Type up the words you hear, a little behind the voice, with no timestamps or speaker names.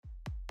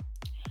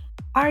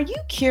Are you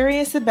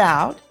curious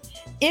about,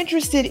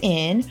 interested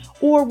in,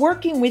 or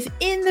working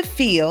within the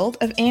field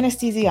of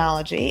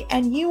anesthesiology,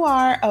 and you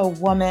are a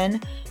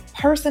woman,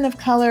 person of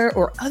color,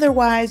 or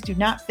otherwise do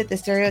not fit the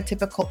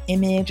stereotypical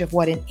image of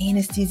what an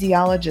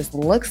anesthesiologist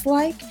looks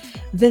like?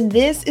 Then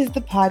this is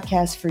the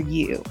podcast for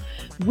you.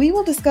 We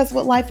will discuss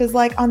what life is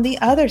like on the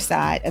other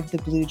side of the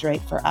blue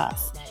drape for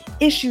us.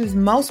 Issues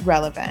most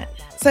relevant,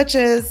 such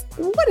as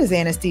what is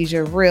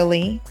anesthesia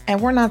really? And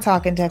we're not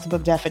talking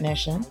textbook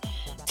definition.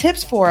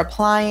 Tips for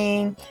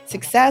applying,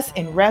 success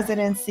in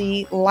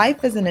residency,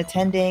 life as an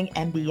attending,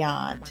 and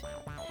beyond.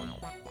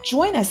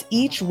 Join us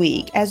each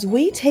week as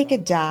we take a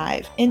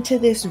dive into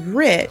this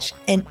rich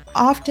and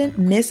often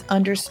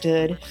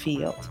misunderstood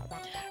field.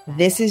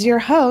 This is your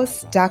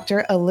host,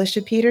 Dr.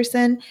 Alicia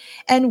Peterson,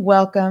 and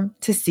welcome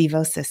to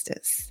SIVO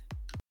Sisters.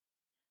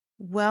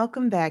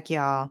 Welcome back,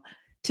 y'all,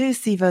 to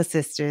SIVO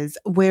Sisters,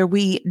 where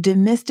we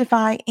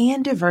demystify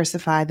and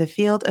diversify the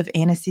field of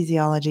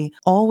anesthesiology,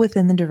 all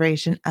within the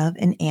duration of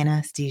an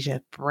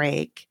anesthesia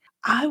break.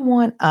 I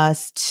want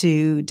us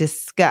to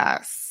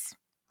discuss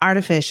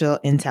artificial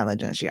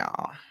intelligence,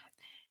 y'all.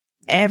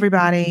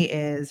 Everybody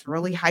is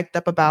really hyped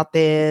up about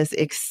this,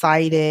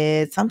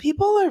 excited. Some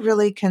people are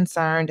really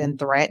concerned and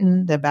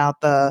threatened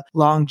about the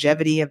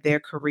longevity of their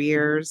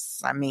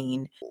careers. I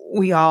mean,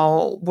 we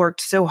all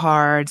worked so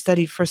hard,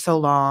 studied for so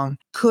long.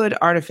 Could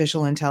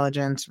artificial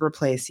intelligence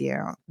replace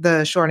you?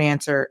 The short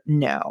answer,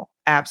 no,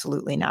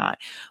 absolutely not.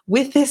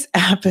 With this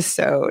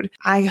episode,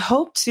 I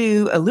hope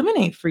to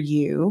illuminate for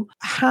you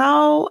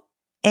how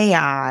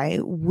AI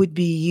would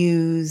be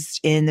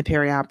used in the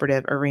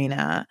perioperative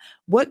arena.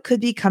 What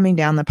could be coming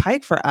down the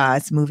pike for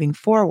us moving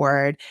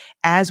forward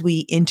as we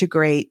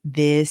integrate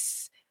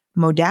this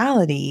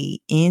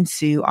modality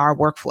into our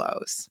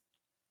workflows?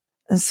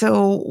 And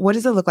so what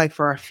does it look like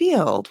for our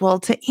field? Well,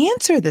 to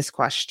answer this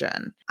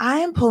question, I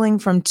am pulling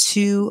from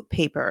two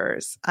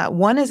papers.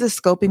 One is a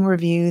scoping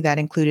review that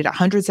included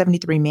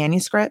 173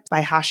 manuscripts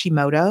by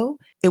Hashimoto.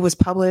 It was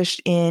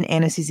published in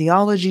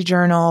Anesthesiology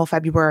Journal,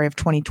 February of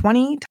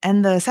 2020.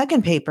 And the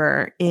second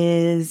paper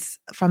is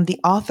from the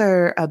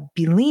author of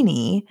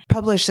Bellini,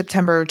 published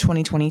September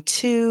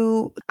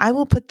 2022. I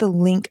will put the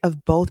link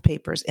of both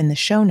papers in the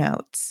show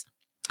notes.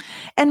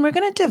 And we're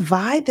going to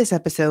divide this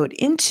episode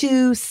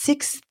into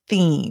 6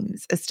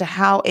 themes as to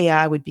how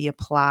AI would be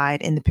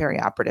applied in the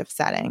perioperative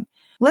setting.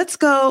 Let's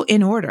go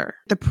in order.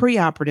 The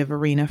preoperative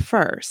arena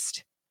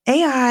first.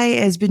 AI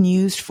has been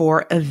used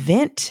for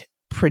event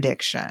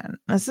prediction.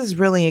 This is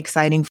really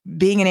exciting.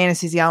 Being an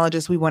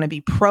anesthesiologist, we want to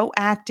be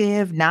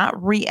proactive,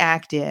 not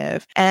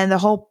reactive. And the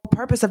whole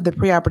purpose of the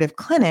preoperative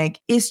clinic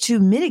is to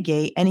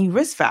mitigate any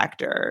risk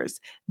factors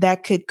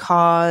that could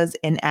cause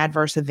an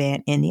adverse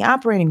event in the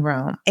operating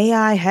room.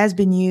 AI has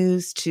been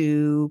used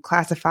to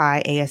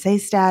classify ASA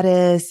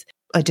status,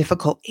 a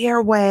difficult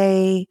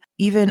airway,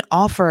 even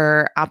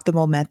offer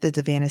optimal methods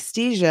of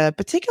anesthesia,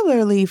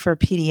 particularly for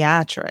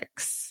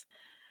pediatrics.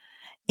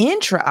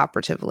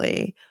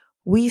 Intraoperatively,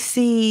 we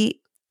see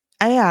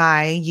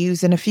AI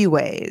used in a few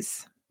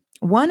ways.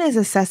 One is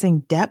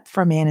assessing depth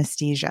from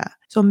anesthesia.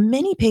 So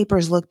many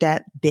papers looked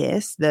at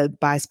BIS, the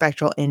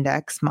bispectral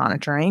index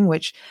monitoring,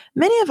 which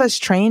many of us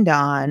trained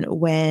on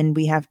when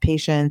we have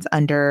patients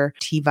under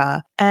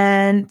TIVA.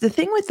 And the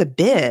thing with the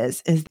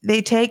BIS is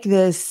they take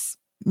this,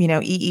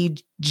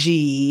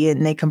 EEG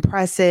and they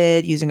compress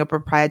it using a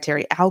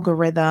proprietary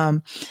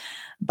algorithm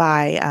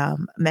by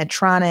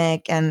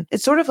Medtronic. And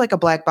it's sort of like a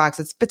black box.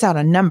 It spits out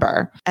a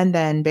number. And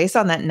then based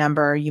on that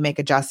number, you make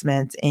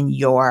adjustments in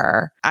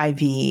your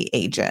IV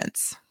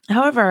agents.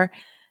 However,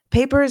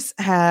 papers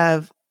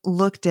have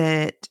looked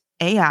at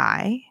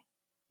AI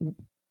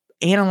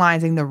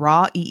analyzing the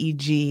raw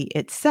EEG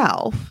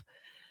itself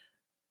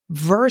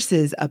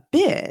versus a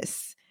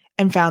BIS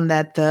and found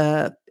that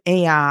the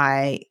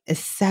AI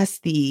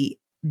assessed the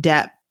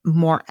depth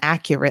more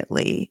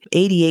accurately,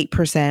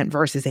 88%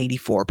 versus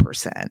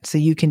 84%. So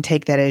you can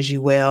take that as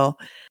you will.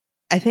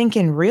 I think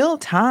in real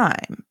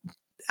time,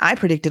 I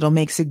predict it'll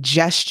make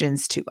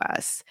suggestions to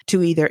us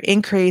to either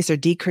increase or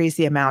decrease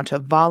the amount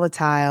of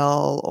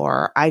volatile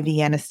or IV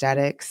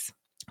anesthetics,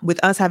 with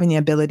us having the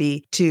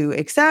ability to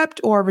accept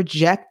or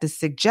reject the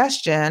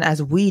suggestion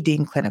as we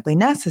deem clinically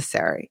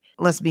necessary.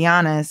 Let's be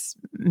honest,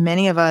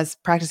 many of us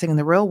practicing in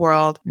the real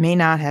world may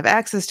not have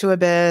access to a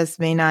BIS,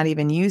 may not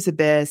even use a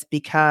BIS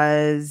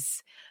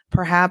because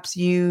perhaps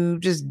you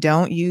just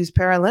don't use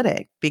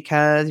paralytic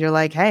because you're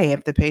like, hey,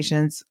 if the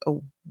patient's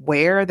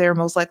aware, they're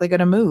most likely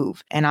going to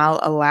move. And I'll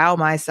allow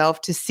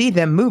myself to see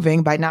them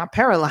moving by not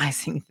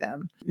paralyzing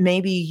them.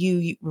 Maybe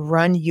you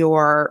run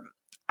your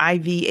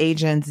IV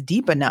agents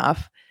deep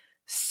enough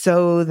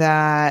so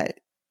that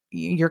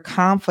you're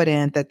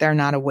confident that they're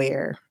not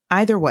aware.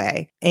 Either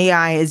way,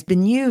 AI has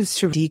been used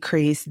to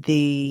decrease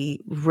the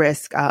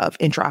risk of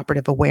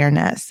intraoperative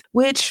awareness,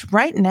 which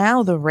right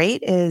now the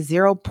rate is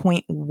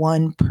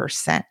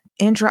 0.1%.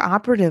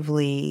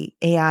 Intraoperatively,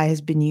 AI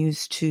has been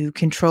used to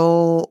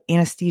control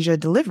anesthesia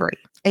delivery.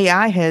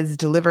 AI has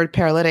delivered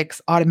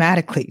paralytics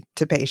automatically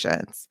to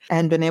patients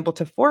and been able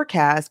to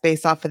forecast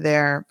based off of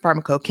their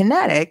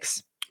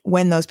pharmacokinetics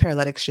when those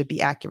paralytics should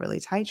be accurately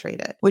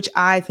titrated, which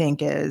I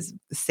think is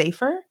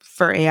safer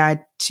for AI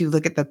to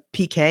look at the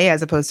PK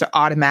as opposed to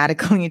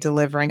automatically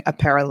delivering a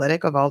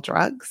paralytic of all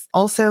drugs.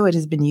 Also, it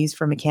has been used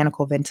for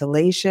mechanical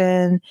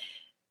ventilation,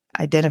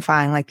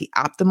 identifying like the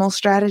optimal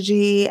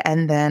strategy,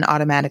 and then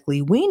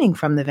automatically weaning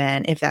from the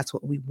vent if that's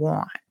what we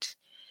want.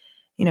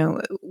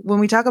 When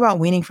we talk about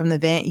weaning from the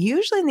vent,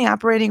 usually in the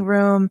operating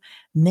room,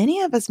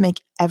 many of us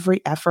make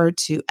every effort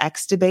to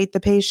extubate the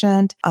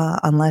patient,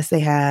 unless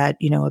they had,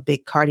 a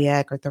big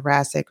cardiac or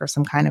thoracic or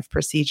some kind of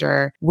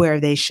procedure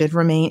where they should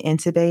remain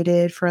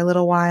intubated for a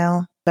little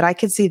while. But I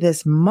could see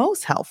this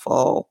most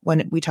helpful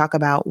when we talk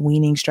about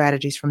weaning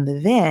strategies from the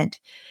vent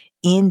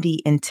in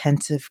the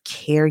intensive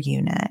care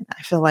unit.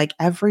 I feel like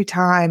every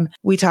time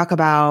we talk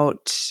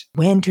about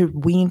when to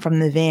wean from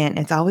the vent,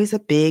 it's always a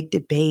big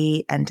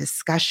debate and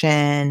discussion,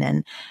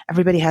 and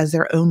everybody has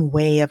their own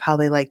way of how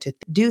they like to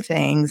do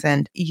things.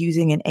 And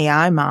using an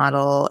AI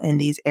model in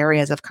these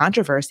areas of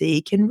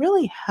controversy can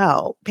really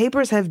help.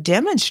 Papers have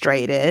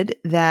demonstrated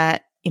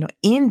that,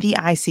 in the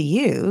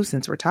ICU,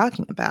 since we're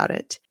talking about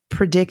it,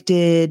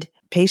 predicted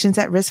patients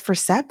at risk for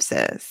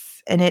sepsis.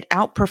 And it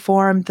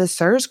outperformed the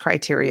SIRS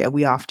criteria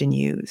we often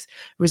use,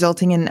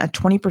 resulting in a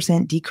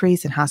 20%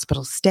 decrease in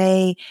hospital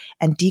stay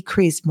and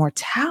decreased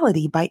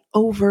mortality by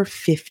over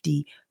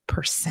 50%.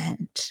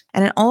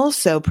 And it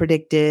also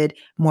predicted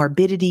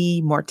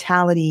morbidity,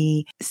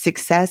 mortality,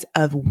 success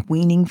of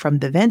weaning from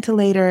the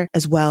ventilator,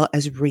 as well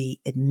as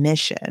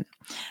readmission.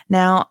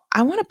 Now,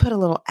 I want to put a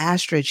little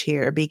asterisk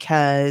here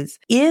because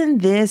in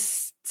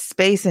this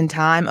space and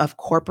time of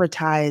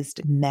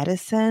corporatized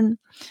medicine,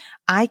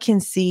 I can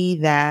see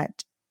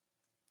that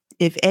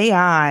if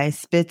AI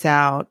spits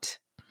out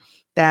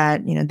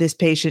that, this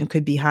patient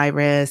could be high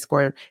risk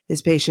or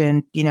this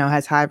patient,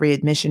 has high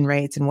readmission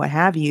rates and what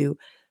have you,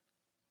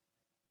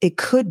 it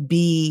could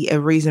be a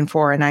reason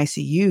for an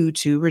ICU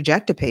to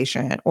reject a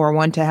patient or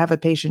want to have a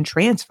patient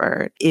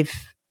transferred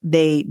if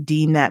they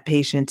deem that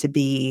patient to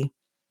be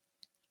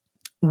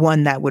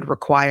one that would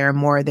require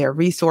more of their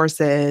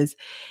resources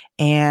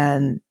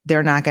and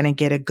they're not going to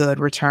get a good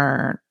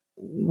return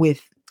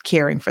with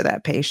caring for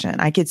that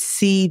patient. I could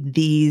see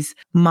these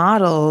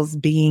models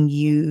being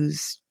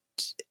used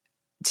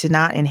to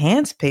not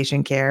enhance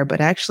patient care, but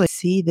actually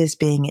see this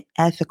being an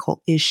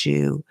ethical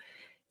issue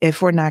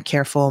if we're not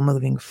careful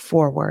moving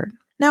forward.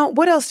 Now,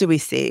 what else do we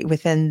see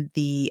within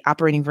the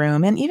operating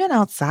room and even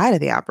outside of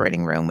the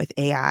operating room with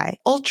AI?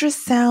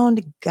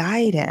 Ultrasound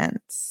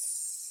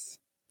guidance.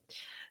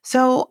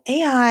 So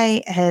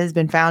AI has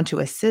been found to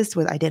assist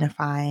with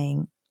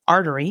identifying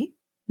artery.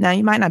 Now,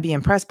 you might not be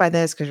impressed by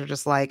this because you're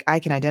just like, I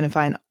can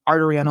identify an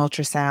artery on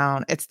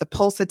ultrasound. It's the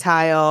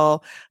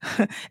pulsatile.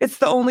 It's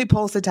the only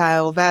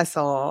pulsatile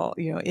vessel,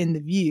 in the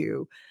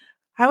view.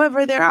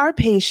 However, there are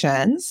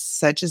patients,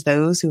 such as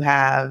those who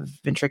have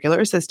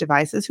ventricular assist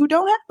devices, who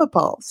don't have a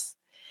pulse.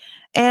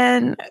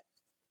 And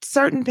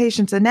certain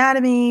patients'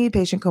 anatomy,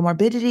 patient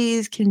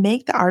comorbidities can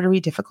make the artery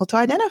difficult to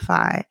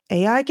identify.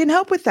 AI can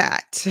help with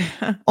that.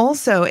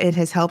 Also, it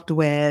has helped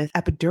with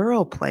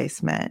epidural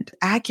placement,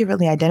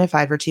 accurately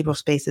identify vertebral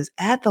spaces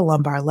at the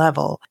lumbar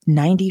level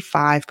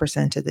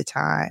 95% of the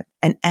time.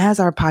 And as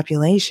our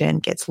population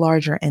gets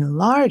larger and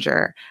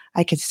larger,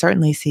 I can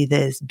certainly see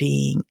this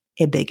being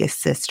a big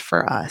assist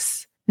for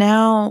us.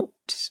 Now,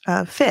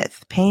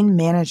 fifth, pain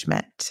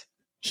management.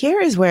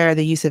 Here is where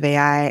the use of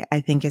AI, I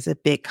think, is a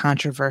bit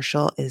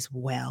controversial as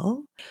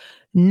well.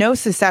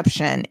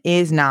 Nociception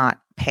is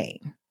not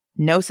pain.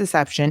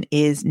 Nociception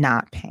is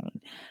not pain.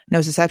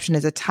 Nociception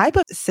is a type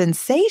of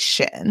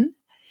sensation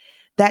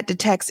that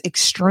detects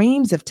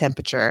extremes of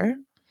temperature,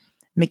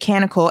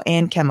 mechanical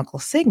and chemical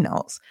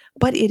signals,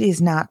 but it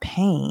is not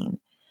pain.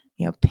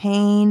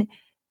 Pain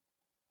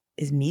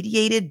is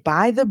mediated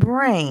by the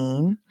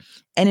brain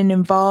and it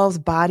involves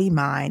body,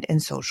 mind,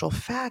 and social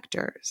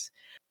factors.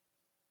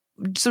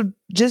 So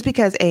just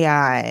because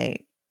AI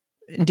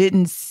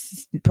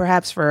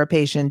perhaps for a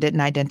patient,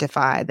 didn't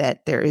identify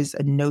that there is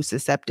a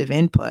nociceptive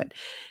input,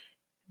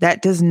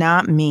 that does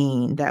not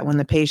mean that when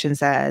the patient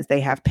says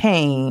they have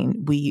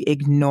pain, we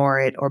ignore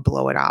it or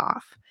blow it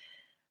off.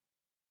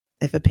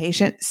 If a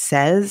patient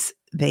says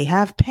they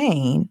have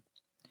pain,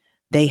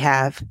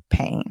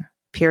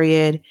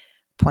 period,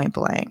 point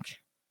blank.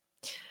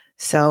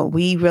 So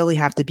we really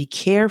have to be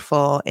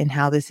careful in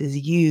how this is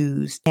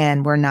used,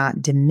 and we're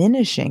not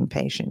diminishing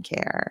patient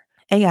care.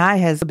 AI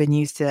has been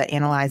used to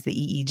analyze the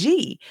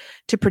EEG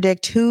to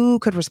predict who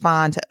could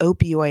respond to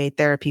opioid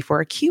therapy for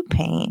acute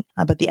pain,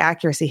 but the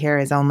accuracy here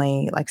is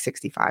only like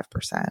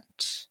 65%.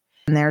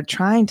 And they're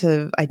trying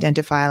to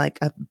identify like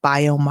a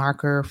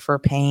biomarker for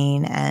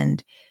pain,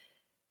 and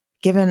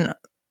given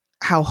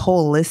how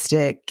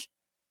holistic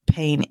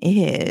pain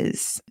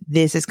is,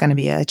 this is going to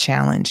be a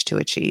challenge to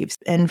achieve.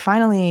 And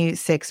finally,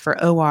 6,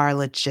 for OR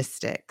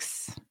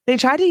logistics. They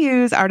try to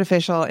use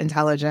artificial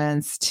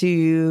intelligence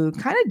to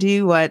kind of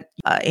do what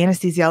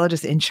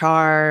anesthesiologists in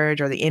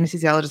charge or the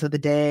anesthesiologist of the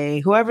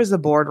day, whoever's the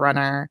board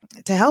runner,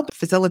 to help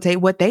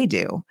facilitate what they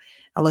do,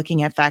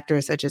 looking at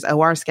factors such as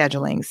OR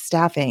scheduling,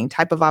 staffing,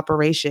 type of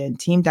operation,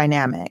 team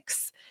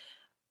dynamics.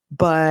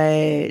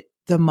 but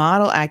the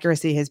model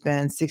accuracy has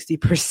been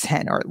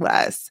 60% or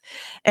less.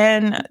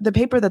 And the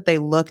paper that they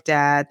looked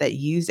at that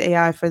used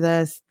AI for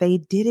this, they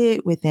did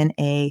it within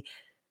a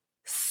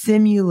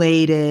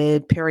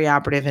simulated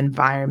perioperative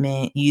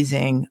environment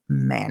using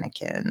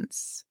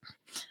mannequins.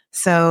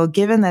 So,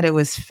 given that it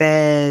was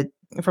fed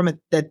from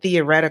the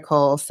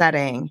theoretical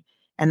setting,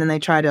 and then they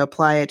tried to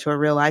apply it to a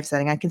real life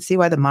setting, I can see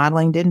why the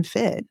modeling didn't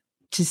fit.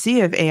 To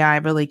see if AI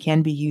really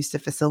can be used to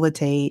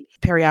facilitate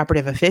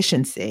perioperative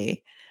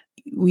efficiency,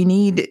 we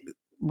need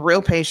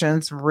real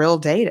patients, real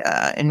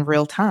data in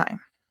real time.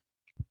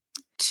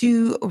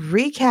 To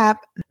recap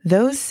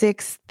those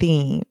 6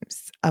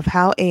 themes of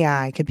how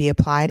AI could be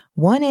applied,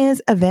 1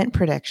 is event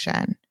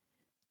prediction.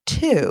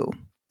 2,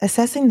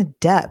 assessing the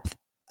depth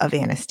of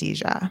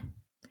anesthesia.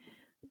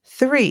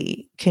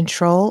 3,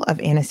 control of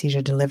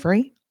anesthesia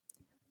delivery.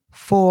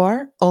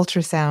 4,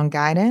 ultrasound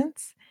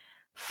guidance.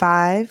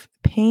 5,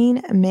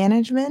 pain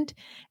management.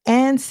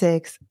 And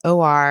 6,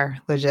 OR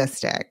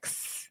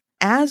logistics.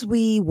 As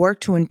we work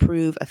to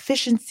improve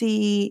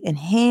efficiency,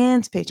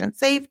 enhance patient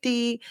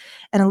safety,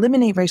 and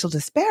eliminate racial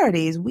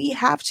disparities, we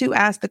have to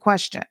ask the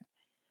question,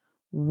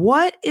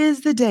 what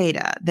is the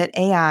data that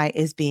AI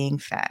is being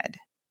fed?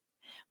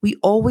 We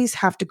always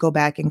have to go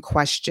back and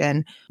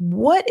question,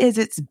 what is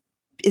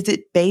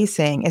it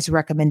basing its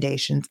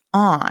recommendations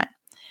on?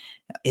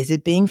 Is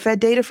it being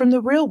fed data from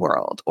the real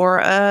world or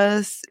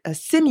a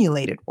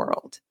simulated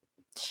world?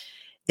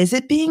 Is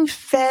it being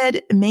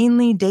fed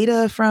mainly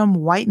data from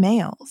white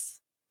males?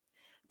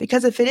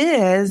 Because if it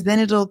is, then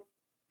it'll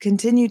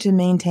continue to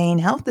maintain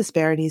health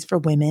disparities for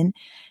women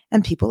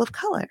and people of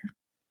color.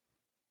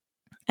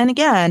 And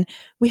again,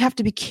 we have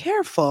to be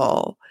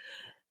careful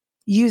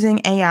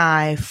using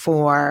AI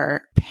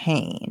for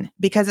pain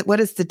because what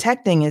it's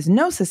detecting is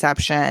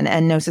nociception,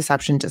 and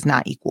nociception does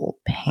not equal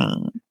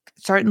pain.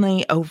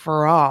 Certainly,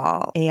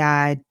 overall,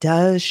 AI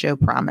does show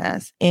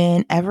promise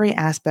in every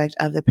aspect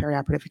of the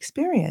perioperative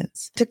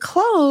experience. To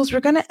close,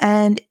 we're going to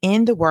end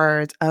in the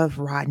words of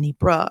Rodney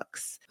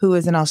Brooks, who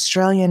is an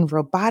Australian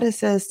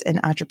roboticist and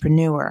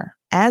entrepreneur.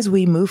 As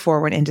we move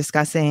forward in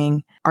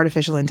discussing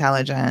artificial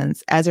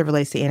intelligence as it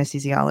relates to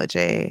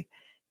anesthesiology,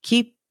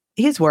 keep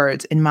his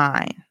words in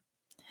mind.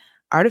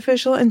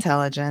 Artificial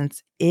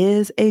intelligence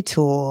is a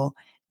tool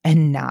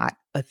and not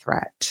a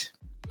threat.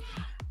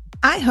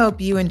 I hope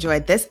you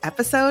enjoyed this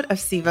episode of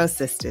Sivo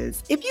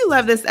Sisters. If you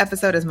love this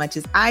episode as much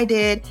as I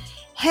did,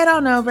 head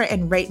on over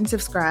and rate and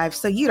subscribe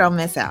so you don't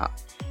miss out.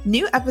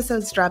 New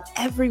episodes drop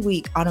every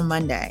week on a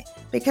Monday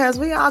because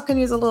we all can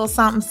use a little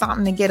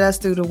something to get us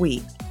through the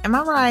week. Am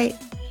I right?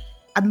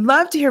 I'd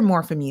love to hear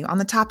more from you on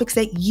the topics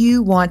that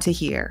you want to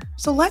hear.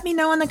 So let me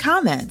know in the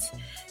comments.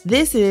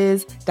 This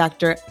is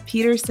Dr.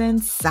 Peterson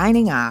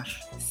signing off.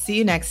 See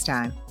you next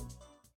time.